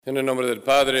En el nombre del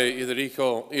Padre, y del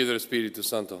Hijo, y del Espíritu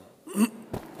Santo.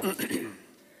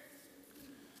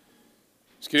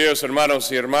 Queridos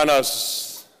hermanos y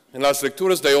hermanas, en las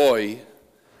lecturas de hoy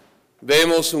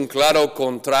vemos un claro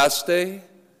contraste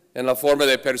en la forma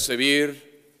de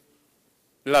percibir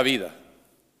la vida.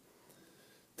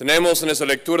 Tenemos en esa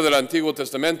lectura del Antiguo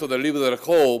Testamento, del libro de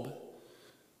Job,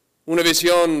 una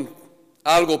visión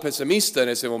algo pesimista en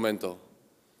ese momento.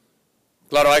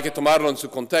 Claro, hay que tomarlo en su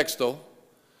contexto.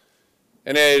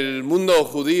 En el mundo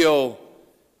judío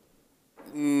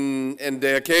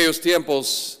de aquellos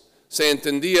tiempos se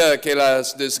entendía que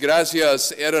las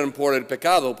desgracias eran por el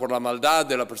pecado, por la maldad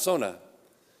de la persona.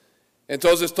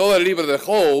 Entonces todo el libro de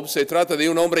Job se trata de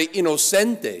un hombre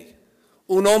inocente,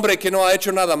 un hombre que no ha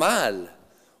hecho nada mal,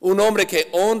 un hombre que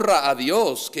honra a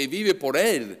Dios, que vive por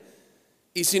Él,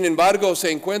 y sin embargo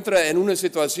se encuentra en una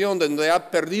situación donde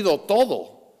ha perdido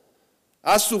todo,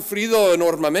 ha sufrido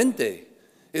enormemente.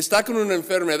 Está con una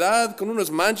enfermedad, con unas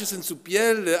manchas en su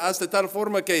piel, hasta tal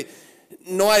forma que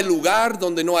no hay lugar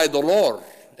donde no hay dolor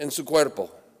en su cuerpo.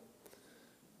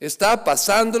 Está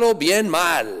pasándolo bien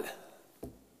mal.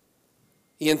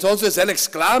 Y entonces él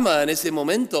exclama en ese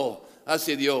momento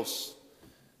hacia Dios,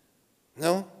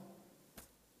 ¿no?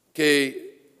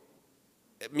 Que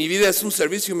mi vida es un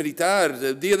servicio militar,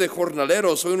 el día de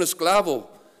jornalero, soy un esclavo.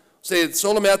 O sea,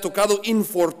 solo me ha tocado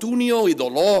infortunio y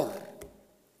dolor.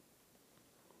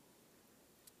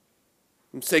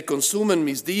 Se consumen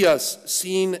mis días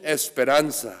sin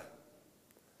esperanza.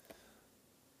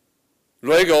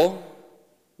 Luego,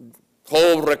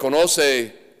 Job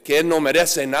reconoce que él no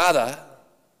merece nada,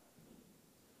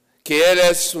 que él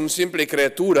es una simple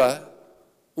criatura,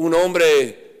 un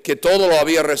hombre que todo lo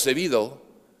había recibido,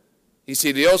 y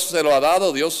si Dios se lo ha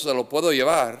dado, Dios se lo puede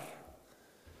llevar.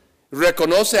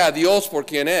 Reconoce a Dios por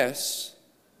quien es.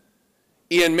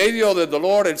 Y en medio del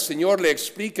dolor el Señor le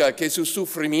explica que su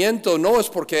sufrimiento no es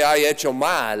porque haya hecho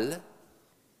mal,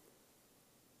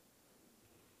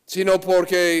 sino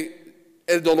porque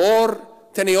el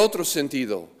dolor tiene otro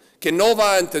sentido, que no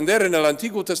va a entender en el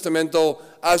Antiguo Testamento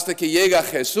hasta que llega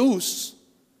Jesús,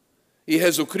 y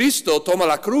Jesucristo toma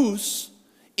la cruz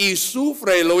y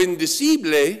sufre lo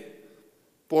indecible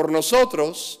por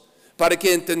nosotros, para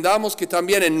que entendamos que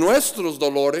también en nuestros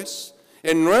dolores,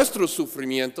 en nuestros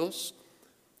sufrimientos,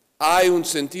 hay un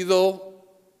sentido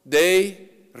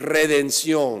de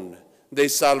redención, de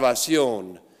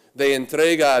salvación, de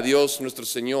entrega a Dios nuestro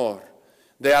Señor,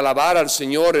 de alabar al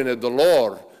Señor en el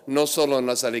dolor, no solo en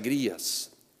las alegrías.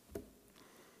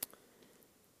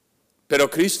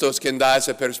 Pero Cristo es quien da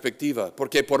esa perspectiva,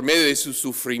 porque por medio de su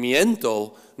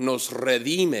sufrimiento nos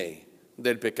redime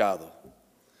del pecado.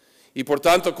 Y por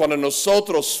tanto, cuando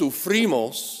nosotros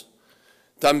sufrimos,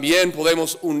 también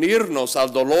podemos unirnos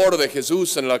al dolor de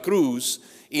Jesús en la cruz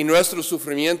y nuestro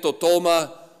sufrimiento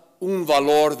toma un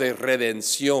valor de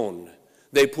redención,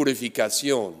 de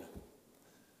purificación.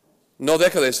 No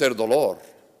deja de ser dolor.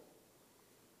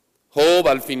 Job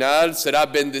al final será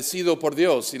bendecido por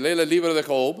Dios. Si lee el libro de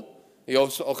Job, y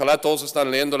ojalá todos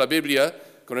están leyendo la Biblia,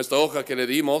 con esta hoja que le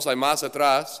dimos, hay más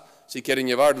atrás, si quieren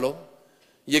llevarlo.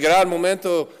 Llegará el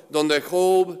momento donde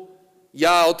Job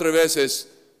ya otra vez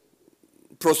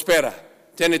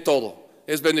prospera, tiene todo,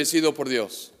 es bendecido por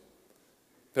Dios.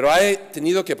 Pero ha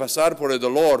tenido que pasar por el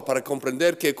dolor para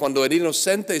comprender que cuando el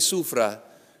inocente sufra,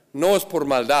 no es por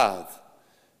maldad,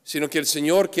 sino que el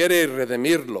Señor quiere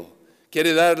redimirlo,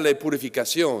 quiere darle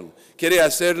purificación, quiere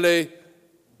hacerle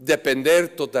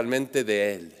depender totalmente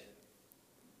de Él.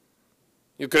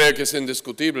 Yo creo que es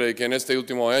indiscutible que en este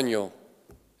último año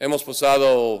hemos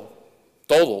pasado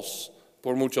todos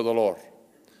por mucho dolor,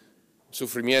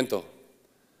 sufrimiento.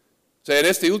 O sea, en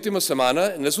esta última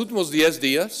semana, en los últimos 10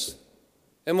 días,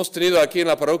 hemos tenido aquí en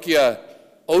la parroquia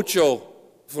 8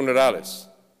 funerales.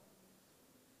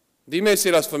 Dime si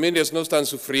las familias no están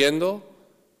sufriendo,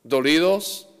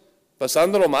 dolidos,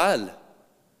 pasándolo mal,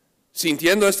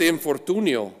 sintiendo este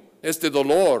infortunio, este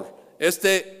dolor,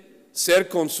 este ser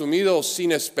consumido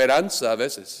sin esperanza a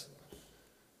veces.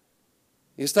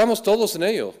 Y estamos todos en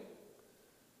ello.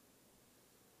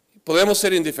 Podemos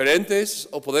ser indiferentes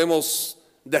o podemos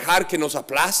dejar que nos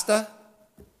aplasta.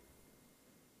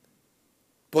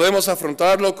 Podemos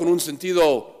afrontarlo con un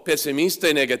sentido pesimista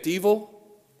y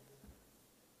negativo.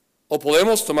 O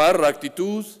podemos tomar la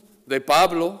actitud de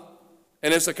Pablo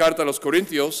en esta carta a los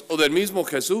Corintios o del mismo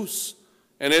Jesús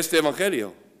en este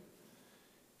Evangelio,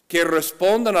 que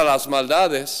respondan a las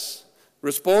maldades,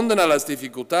 responden a las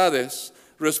dificultades,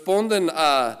 responden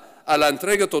a la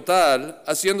entrega total,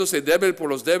 haciéndose débil por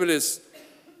los débiles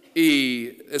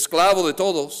y esclavo de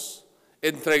todos,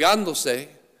 entregándose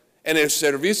en el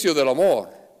servicio del amor.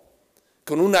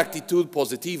 con una actitud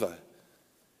positiva,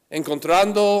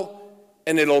 encontrando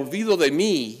en el olvido de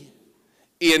mí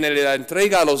y en la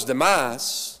entrega a los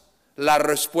demás la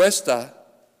respuesta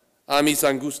a mis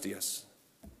angustias.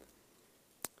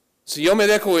 Si yo me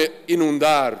dejo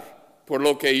inundar por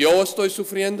lo que yo estoy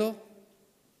sufriendo,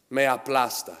 me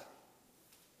aplasta.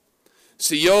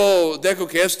 Si yo dejo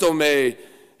que esto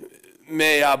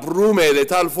me abrume de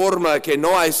tal forma que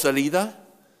no hay salida,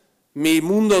 mi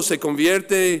mundo se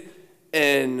convierte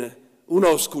en una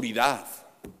oscuridad.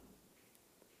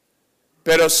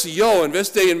 Pero si yo, en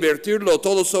vez de invertirlo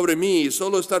todo sobre mí y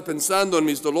solo estar pensando en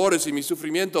mis dolores y mi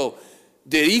sufrimiento,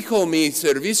 dirijo mi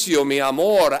servicio, mi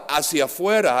amor hacia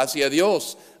afuera, hacia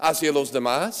Dios, hacia los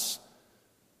demás,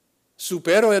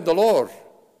 supero el dolor,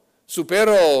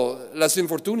 supero los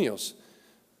infortunios,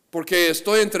 porque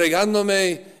estoy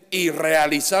entregándome y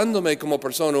realizándome como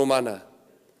persona humana.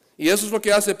 Y eso es lo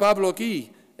que hace Pablo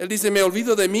aquí. Él dice, me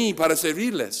olvido de mí para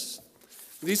servirles.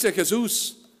 Dice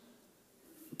Jesús,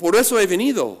 por eso he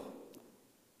venido.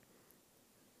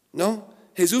 ¿No?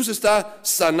 Jesús está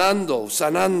sanando,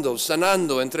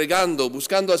 entregando,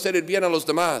 buscando hacer el bien a los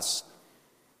demás.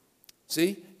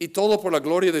 ¿Sí? Y todo por la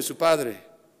gloria de su Padre.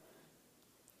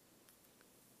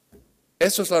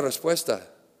 Esa es la respuesta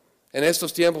en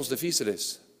estos tiempos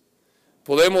difíciles.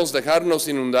 Podemos dejarnos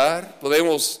inundar,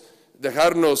 podemos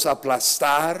dejarnos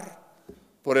aplastar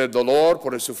por el dolor,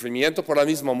 por el sufrimiento, por la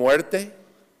misma muerte.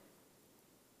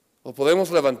 O podemos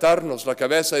levantarnos la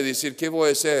cabeza y decir, ¿qué voy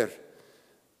a hacer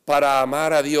para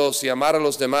amar a Dios y amar a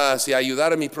los demás y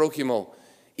ayudar a mi prójimo?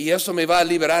 Y eso me va a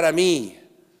liberar a mí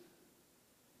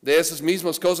de esas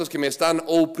mismas cosas que me están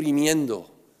oprimiendo,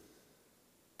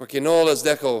 porque no las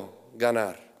dejo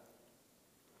ganar.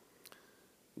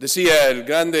 Decía el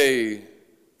grande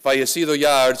fallecido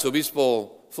ya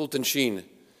arzobispo Fulton Sheen,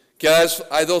 que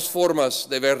hay dos formas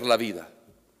de ver la vida.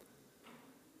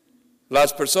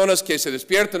 Las personas que se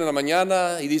despiertan en la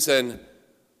mañana y dicen,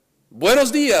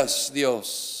 buenos días,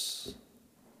 Dios.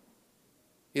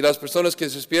 Y las personas que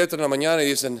se despiertan en la mañana y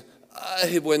dicen,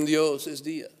 ay, buen Dios, es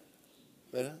día.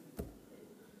 ¿Verdad?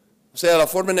 O sea, la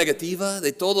forma negativa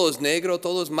de todo es negro,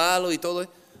 todo es malo y todo,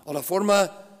 o la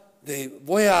forma de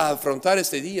voy a afrontar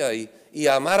este día y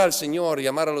amar al Señor y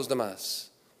amar a los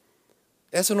demás.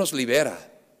 Eso nos libera.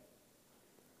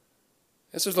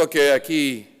 Eso es lo que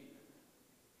aquí,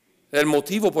 el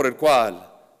motivo por el cual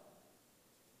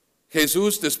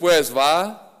Jesús después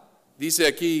va, dice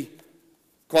aquí,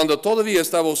 cuando todavía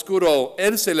estaba oscuro,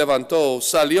 Él se levantó,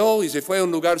 salió y se fue a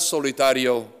un lugar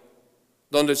solitario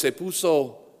donde se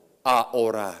puso a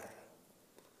orar.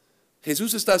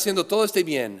 Jesús está haciendo todo este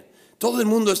bien, todo el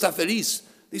mundo está feliz.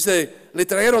 Dice, le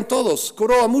trajeron todos,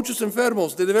 curó a muchos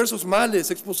enfermos de diversos males,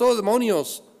 expulsó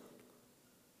demonios,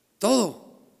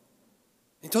 todo.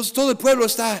 Entonces todo el pueblo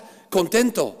está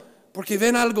contento porque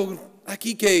ven algo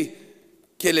aquí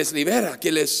que les libera,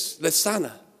 que les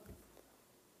sana.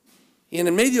 Y en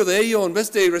el medio de ello, en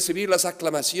vez de recibir las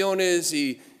aclamaciones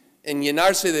y en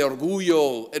llenarse de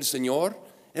orgullo el Señor,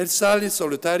 Él sale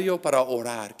solitario para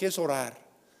orar. ¿Qué es orar?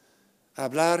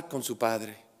 Hablar con su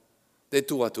Padre, de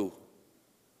tú a tú.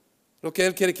 Lo que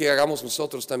Él quiere que hagamos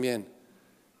nosotros también.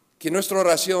 Que nuestra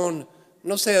oración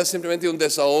no sea simplemente un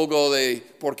desahogo de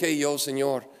 ¿por qué yo,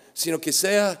 Señor? Sino que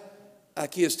sea,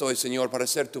 aquí estoy, Señor, para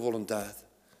hacer tu voluntad.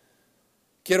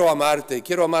 Quiero amarte,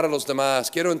 quiero amar a los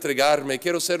demás, quiero entregarme,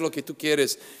 quiero ser lo que tú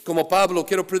quieres. Como Pablo,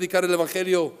 quiero predicar el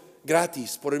Evangelio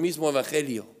gratis, por el mismo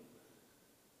Evangelio.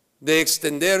 De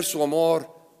extender su amor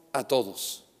a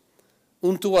todos.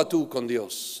 Un tú a tú con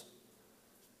Dios.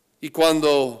 Y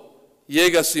cuando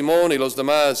llega Simón y los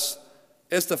demás,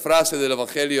 esta frase del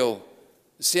Evangelio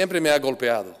siempre me ha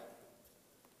golpeado.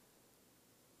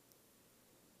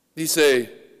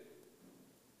 Dice,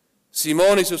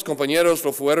 Simón y sus compañeros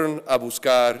lo fueron a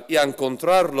buscar y a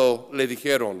encontrarlo le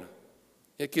dijeron,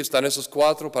 y aquí están esas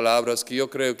 4 palabras que yo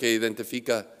creo que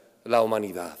identifica la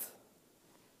humanidad.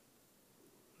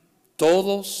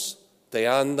 Todos te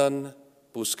andan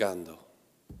buscando.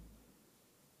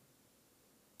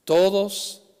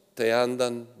 Todos te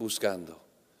andan buscando.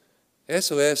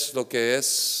 Eso es lo que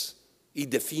es y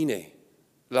define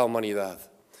la humanidad.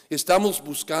 Estamos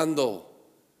buscando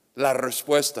la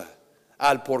respuesta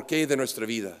al porqué de nuestra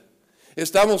vida.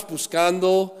 Estamos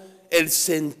buscando el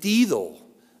sentido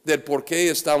del por qué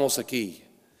estamos aquí.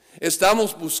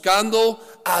 Estamos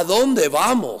buscando a dónde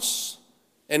vamos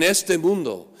en este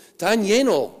mundo tan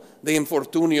lleno de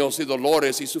infortunios y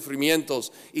dolores y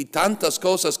sufrimientos y tantas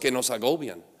cosas que nos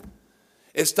agobian.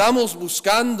 Estamos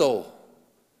buscando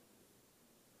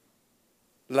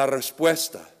la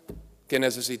respuesta que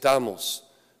necesitamos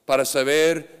para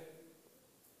saber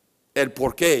el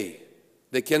porqué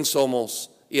de quién somos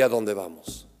y a dónde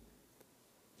vamos.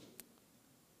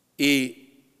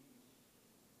 Y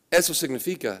eso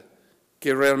significa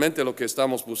que realmente lo que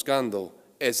estamos buscando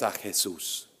es a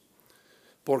Jesús,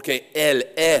 porque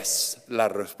Él es la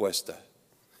respuesta.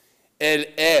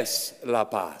 Él es la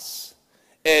paz.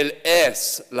 Él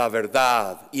es la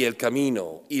verdad y el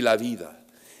camino y la vida.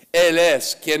 Él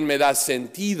es quien me da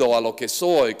sentido a lo que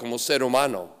soy como ser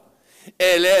humano.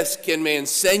 Él es quien me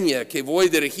enseña que voy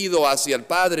dirigido hacia el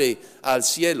Padre, al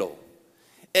cielo.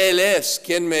 Él es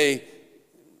quien me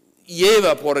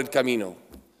lleva por el camino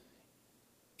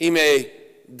y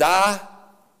me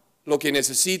da lo que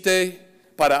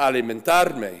necesite para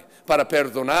alimentarme, para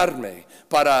perdonarme,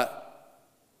 para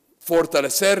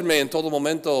fortalecerme en todo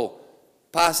momento,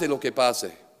 pase lo que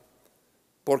pase,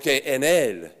 porque en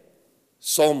Él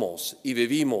somos y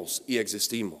vivimos y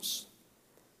existimos.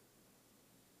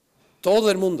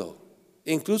 Todo el mundo,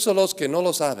 incluso los que no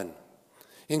lo saben,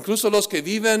 incluso los que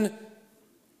viven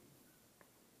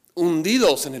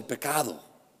hundidos en el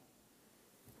pecado,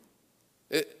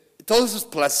 todos esos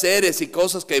placeres y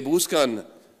cosas que buscan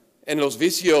en los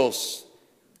vicios,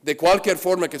 de cualquier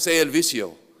forma que sea el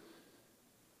vicio,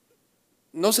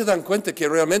 no se dan cuenta que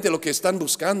realmente lo que están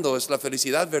buscando es la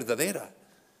felicidad verdadera,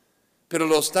 pero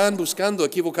lo están buscando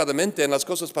equivocadamente en las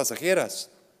cosas pasajeras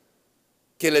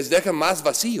que les dejan más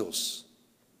vacíos.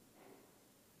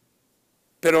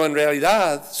 Pero en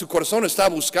realidad su corazón está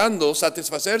buscando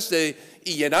satisfacerse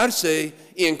y llenarse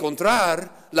y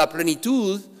encontrar la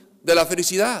plenitud de la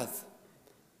felicidad.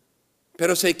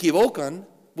 Pero se equivocan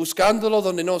buscándolo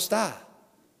donde no está.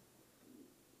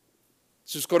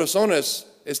 Sus corazones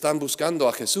están buscando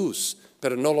a Jesús,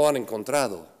 pero no lo han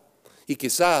encontrado. Y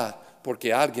quizá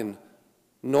porque alguien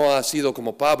no ha sido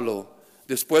como Pablo,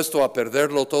 dispuesto a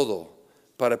perderlo todo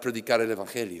para predicar el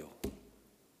Evangelio.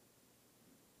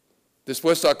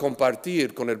 Dispuesto a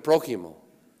compartir con el prójimo,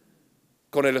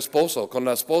 con el esposo, con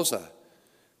la esposa,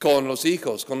 con los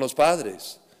hijos, con los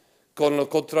padres, con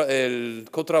el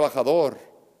cotrabajador,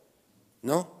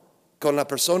 ¿no? Con la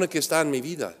persona que está en mi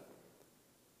vida.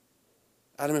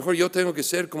 A lo mejor yo tengo que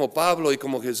ser como Pablo y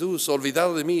como Jesús,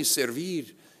 olvidado de mí,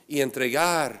 servir y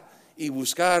entregar y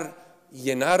buscar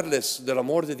llenarles del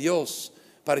amor de Dios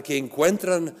para que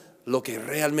encuentren lo que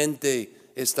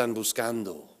realmente están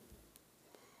buscando.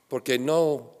 Porque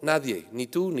no, nadie, ni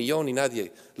tú, ni yo, ni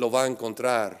nadie, lo va a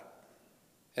encontrar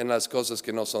en las cosas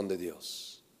que no son de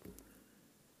Dios.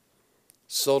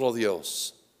 Solo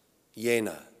Dios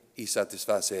llena y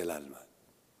satisface el alma.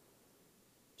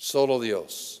 Solo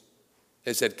Dios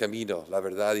es el camino, la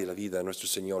verdad y la vida de nuestro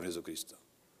Señor Jesucristo.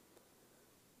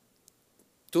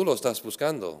 Tú lo estás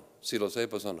buscando, si lo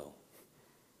sepas o no.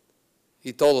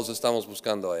 Y todos estamos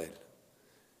buscando a Él.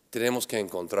 Tenemos que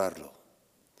encontrarlo.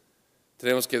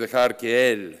 Tenemos que dejar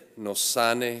que Él nos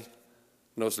sane,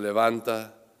 nos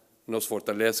levanta, nos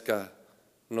fortalezca,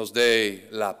 nos dé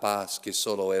la paz que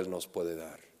solo Él nos puede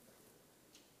dar.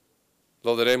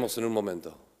 Lo daremos en un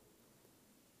momento.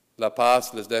 La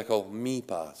paz les dejo, mi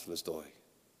paz les doy.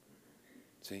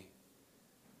 ¿Sí?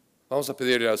 Vamos a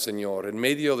pedirle al Señor, en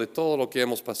medio de todo lo que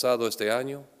hemos pasado este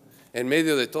año, en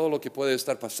medio de todo lo que puede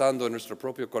estar pasando en nuestro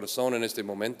propio corazón en este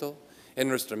momento, en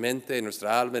nuestra mente, en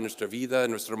nuestra alma, en nuestra vida,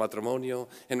 en nuestro matrimonio,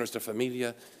 en nuestra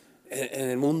familia, en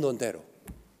el mundo entero.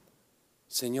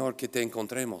 Señor, que te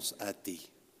encontremos a ti.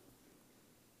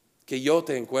 Que yo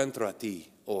te encuentro a ti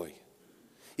hoy.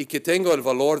 Y que tengo el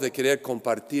valor de querer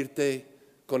compartirte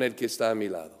con el que está a mi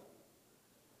lado.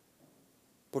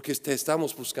 Porque te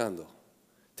estamos buscando,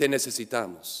 te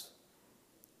necesitamos.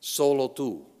 Solo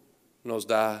tú nos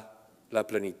da la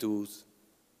plenitud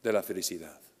de la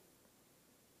felicidad.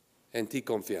 En ti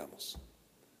confiamos.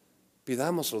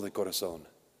 Pidámoslo de corazón.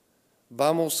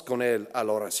 Vamos con Él a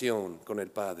la oración, con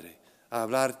el Padre, a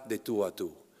hablar de tú a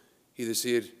tú y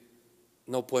decir,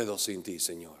 no puedo sin ti,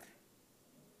 Señor,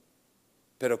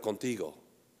 pero contigo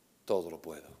todo lo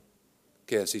puedo.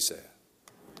 Que así sea.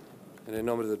 En el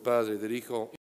nombre del Padre, del Hijo